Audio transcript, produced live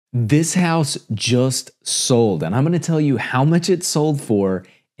This house just sold, and I'm going to tell you how much it sold for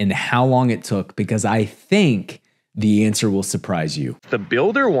and how long it took, because I think the answer will surprise you. The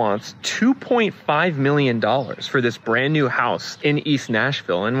builder wants $2.5 million for this brand new house in East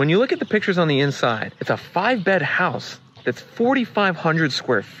Nashville. And when you look at the pictures on the inside, it's a 5-bed house that's 4,500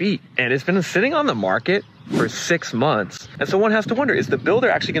 square feet. And it's been sitting on the market for 6 months. And so one has to wonder, is the builder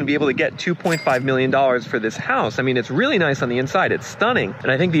actually going to be able to get $2.5 million for this house? I mean, it's really nice on the inside. It's stunning.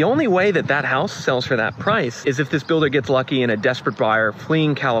 And I think the only way that that house sells for that price is if this builder gets lucky and a desperate buyer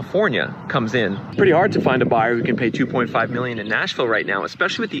fleeing California comes in. Pretty hard to find a buyer who can pay $2.5 million in Nashville right now,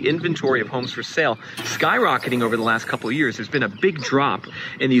 especially with the inventory of homes for sale skyrocketing over the last couple of years. There's been a big drop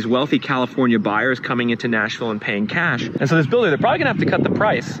in these wealthy California buyers coming into Nashville and paying cash. And so this builder, they're probably gonna have to cut the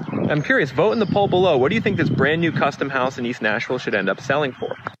price. I'm curious, vote in the poll below. What do you think this brand new custom house in East Nashville should end up selling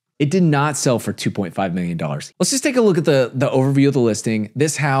for? It did not sell for $2.5 million. Let's just take a look at the overview of the listing.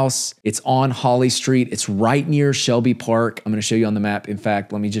 This house, it's on Holly Street. It's right near Shelby Park. I'm gonna show you on the map. In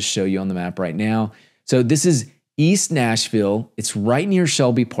fact, let me just show you on the map right now. So this is East Nashville. It's right near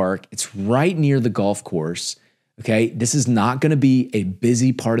Shelby Park. It's right near the golf course. Okay, this is not gonna be a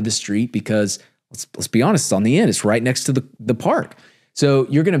busy part of the street because let's be honest, it's on the end. It's right next to the park. So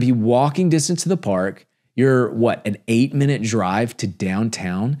you're gonna be walking distance to the park. You're an 8-minute drive to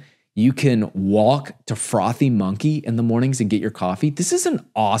downtown. You can walk to Frothy Monkey in the mornings and get your coffee. This is an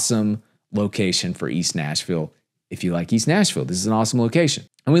awesome location for East Nashville. If you like East Nashville, this is an awesome location.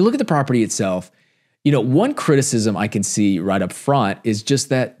 And we look at the property itself. You know, one criticism I can see right up front is just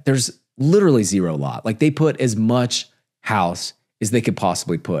that there's literally zero lot. Like, they put as much house as they could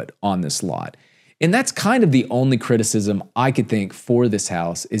possibly put on this lot. And that's kind of the only criticism I could think for this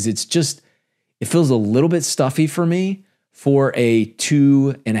house is it feels a little bit stuffy for me for a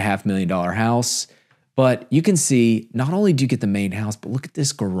 $2.5 million house. But you can see, not only do you get the main house, but look at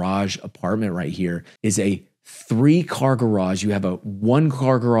this garage apartment right here. Is a 3-car garage. You have a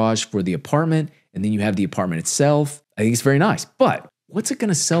 1-car garage for the apartment, and then you have the apartment itself. I think it's very nice. But what's it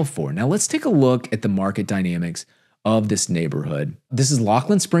gonna sell for? Now let's take a look at the market dynamics of this neighborhood. This is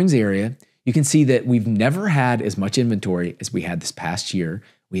Laughlin Springs area. You can see that we've never had as much inventory as we had this past year.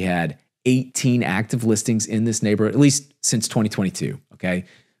 We had 18 active listings in this neighborhood, at least since 2022, okay?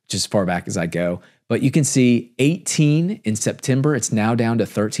 Just as far back as I go. But you can see 18 in September. It's now down to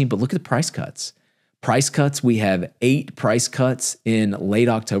 13, but look at the price cuts. Price cuts, we have 8 price cuts in late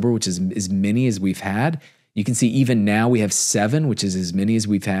October, which is as many as we've had. You can see even now we have 7, which is as many as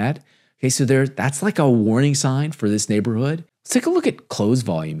we've had. Okay, so that's like a warning sign for this neighborhood. Let's take a look at close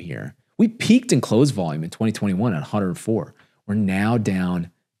volume here. We peaked in close volume in 2021 at 104. We're now down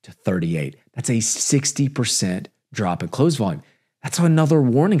to 38. That's a 60% drop in close volume. That's another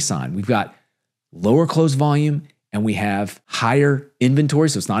warning sign. We've got lower close volume and we have higher inventory.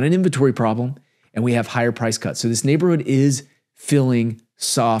 So it's not an inventory problem, and we have higher price cuts. So this neighborhood is feeling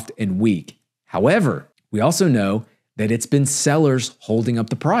soft and weak. However, we also know that it's been sellers holding up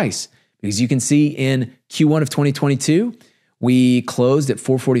the price, because you can see in Q1 of 2022, we closed at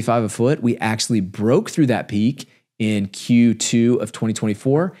 $445 a foot. We actually broke through that peak in Q2 of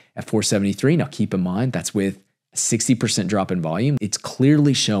 2024 at $473. Now keep in mind, that's with a 60% drop in volume. It's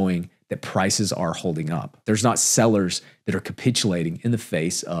clearly showing that prices are holding up. There's not sellers that are capitulating in the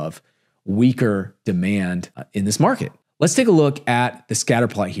face of weaker demand in this market. Let's take a look at the scatter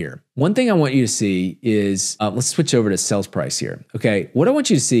plot here. One thing I want you to see is, let's switch over to sales price here. Okay, what I want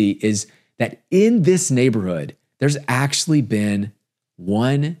you to see is that in this neighborhood, there's actually been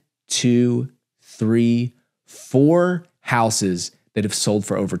 1, 2, 3, 4 houses that have sold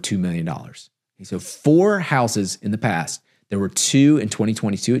for over $2 million. Okay, so 4 houses in the past. There were 2 in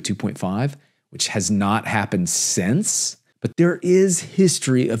 2022 at 2.5, which has not happened since. But there is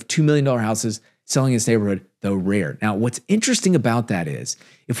history of $2 million houses selling in this neighborhood, though rare. Now, what's interesting about that is,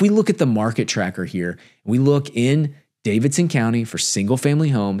 if we look at the market tracker here, and we look in Davidson County for single-family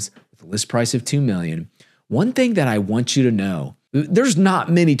homes with a list price of $2 million, one thing that I want you to know, there's not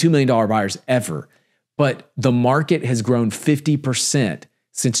many $2 million buyers ever, but the market has grown 50%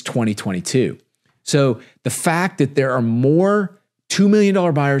 since 2022. So the fact that there are more $2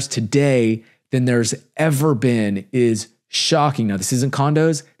 million buyers today than there's ever been is shocking. Now, this isn't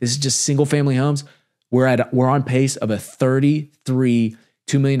condos. This is just single family homes. We're on pace of a 33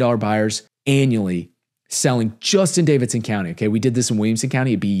 $2 million buyers annually selling just in Davidson County. Okay, we did this in Williamson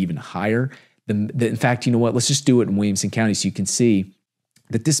County. It'd be even higher. In fact, you know what? Let's just do it in Williamson County so you can see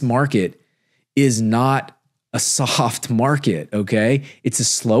that this market is not a soft market, okay? It's a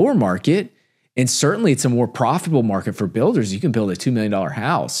slower market, and certainly it's a more profitable market for builders. You can build a $2 million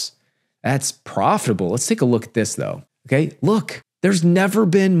house. That's profitable. Let's take a look at this though. Okay, look, There's never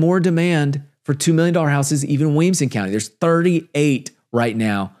been more demand for $2 million houses, even in Williamson County. There's 38 right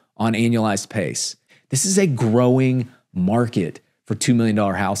now on annualized pace. This is a growing market for $2 million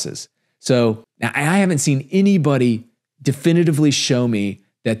houses. So now I haven't seen anybody definitively show me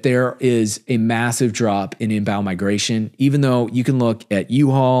that there is a massive drop in inbound migration, even though you can look at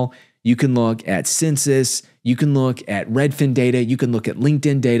U-Haul, you can look at census, you can look at Redfin data, you can look at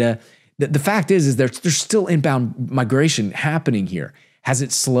LinkedIn data. The fact is there's still inbound migration happening here. Has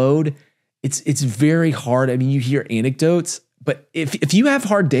it slowed? It's very hard. I mean, you hear anecdotes, but if you have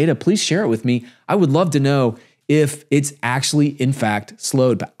hard data, please share it with me. I would love to know if it's actually, in fact,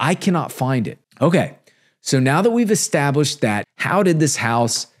 slowed, but I cannot find it. Okay, so now that we've established that, how did this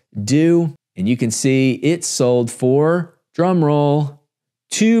house do? And you can see it sold for, drum roll,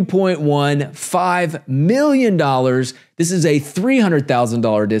 $2.15 million. This is a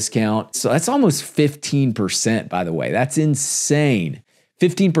 $300,000 discount. So that's almost 15%, by the way. That's insane.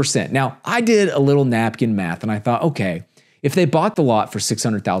 15%. Now, I did a little napkin math and I thought, okay, if they bought the lot for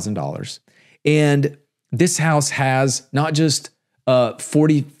 $600,000 and this house has not just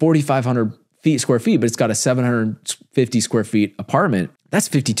 4,500 square feet, but it's got a 750 square feet apartment, that's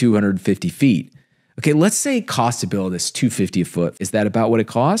 5,250 feet. Okay, let's say cost to build is $250 a foot. Is that about what it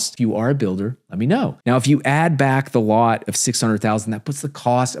costs? If you are a builder, let me know. Now, if you add back the lot of $600,000, that puts the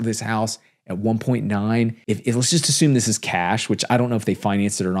cost of this house at 1.9. If let's just assume this is cash, which I don't know if they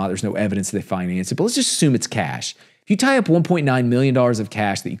financed it or not. There's no evidence that they financed it, but let's just assume it's cash. If you tie up $1.9 million of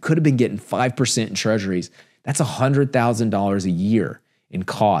cash that you could have been getting 5% in treasuries, that's $100,000 a year in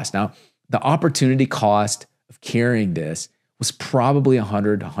cost. Now, the opportunity cost of carrying this was probably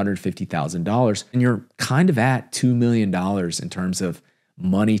 $100,000 to $150,000. And you're kind of at $2 million in terms of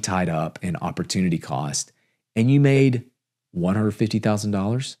money tied up and opportunity cost. And you made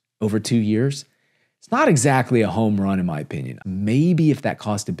 $150,000 over 2 years. It's not exactly a home run, in my opinion. Maybe if that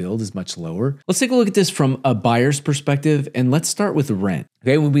cost to build is much lower. Let's take a look at this from a buyer's perspective, and let's start with rent.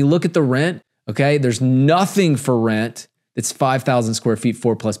 Okay, when we look at the rent, okay, there's nothing for rent that's 5,000 square feet,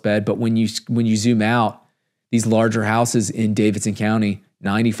 4+ bed. But when you zoom out, these larger houses in Davidson County,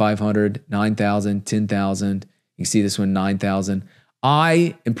 9,500, 9,000, 10,000. You can see this one, 9,000.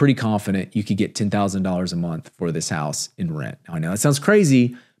 I am pretty confident you could get $10,000 a month for this house in rent. Now, I know that sounds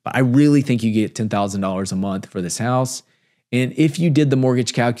crazy, but I really think you get $10,000 a month for this house. And if you did the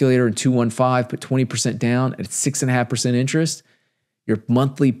mortgage calculator in 215, put 20% down at 6.5% interest, your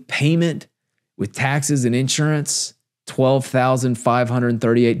monthly payment with taxes and insurance,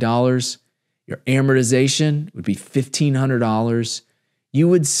 $12,538. Your amortization would be $1,500. You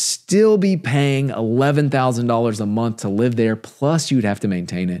would still be paying $11,000 a month to live there, plus you'd have to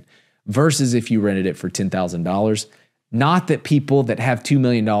maintain it, versus if you rented it for $10,000. Not that people that have $2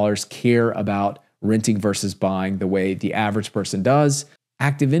 million care about renting versus buying the way the average person does.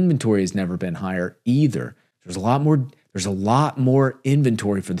 Active inventory has never been higher either. There's a lot more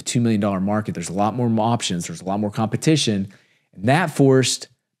inventory for the $2 million market. There's a lot more options. There's a lot more competition. And that forced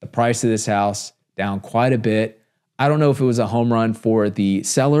the price of this house down quite a bit. I don't know if it was a home run for the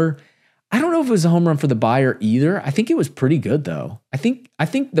seller. I don't know if it was a home run for the buyer either. I think it was pretty good though. I think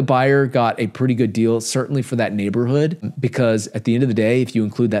the buyer got a pretty good deal, certainly for that neighborhood, because at the end of the day, if you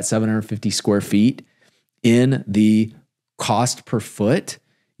include that 750 square feet in the cost per foot,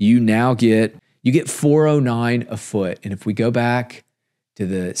 you get $409 a foot. And if we go back to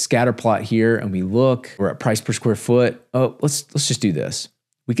the scatter plot here and we look, we're at price per square foot. Oh, let's just do this.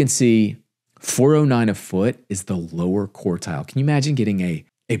 We can see $409 a foot is the lower quartile. Can you imagine getting a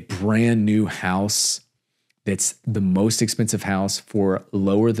brand new house that's the most expensive house for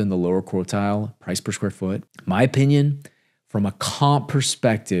lower than the lower quartile price per square foot? My opinion, from a comp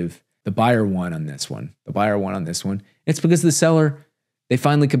perspective, the buyer won on this one. It's because the seller, they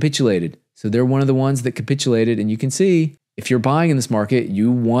finally capitulated. So they're one of the ones that capitulated. And you can see if you're buying in this market,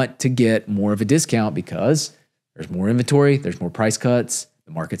 you want to get more of a discount because there's more inventory, there's more price cuts,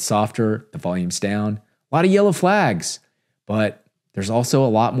 the market's softer, the volume's down, a lot of yellow flags, but there's also a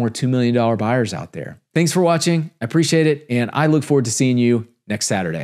lot more $2 million buyers out there. Thanks for watching. I appreciate it. And I look forward to seeing you next Saturday.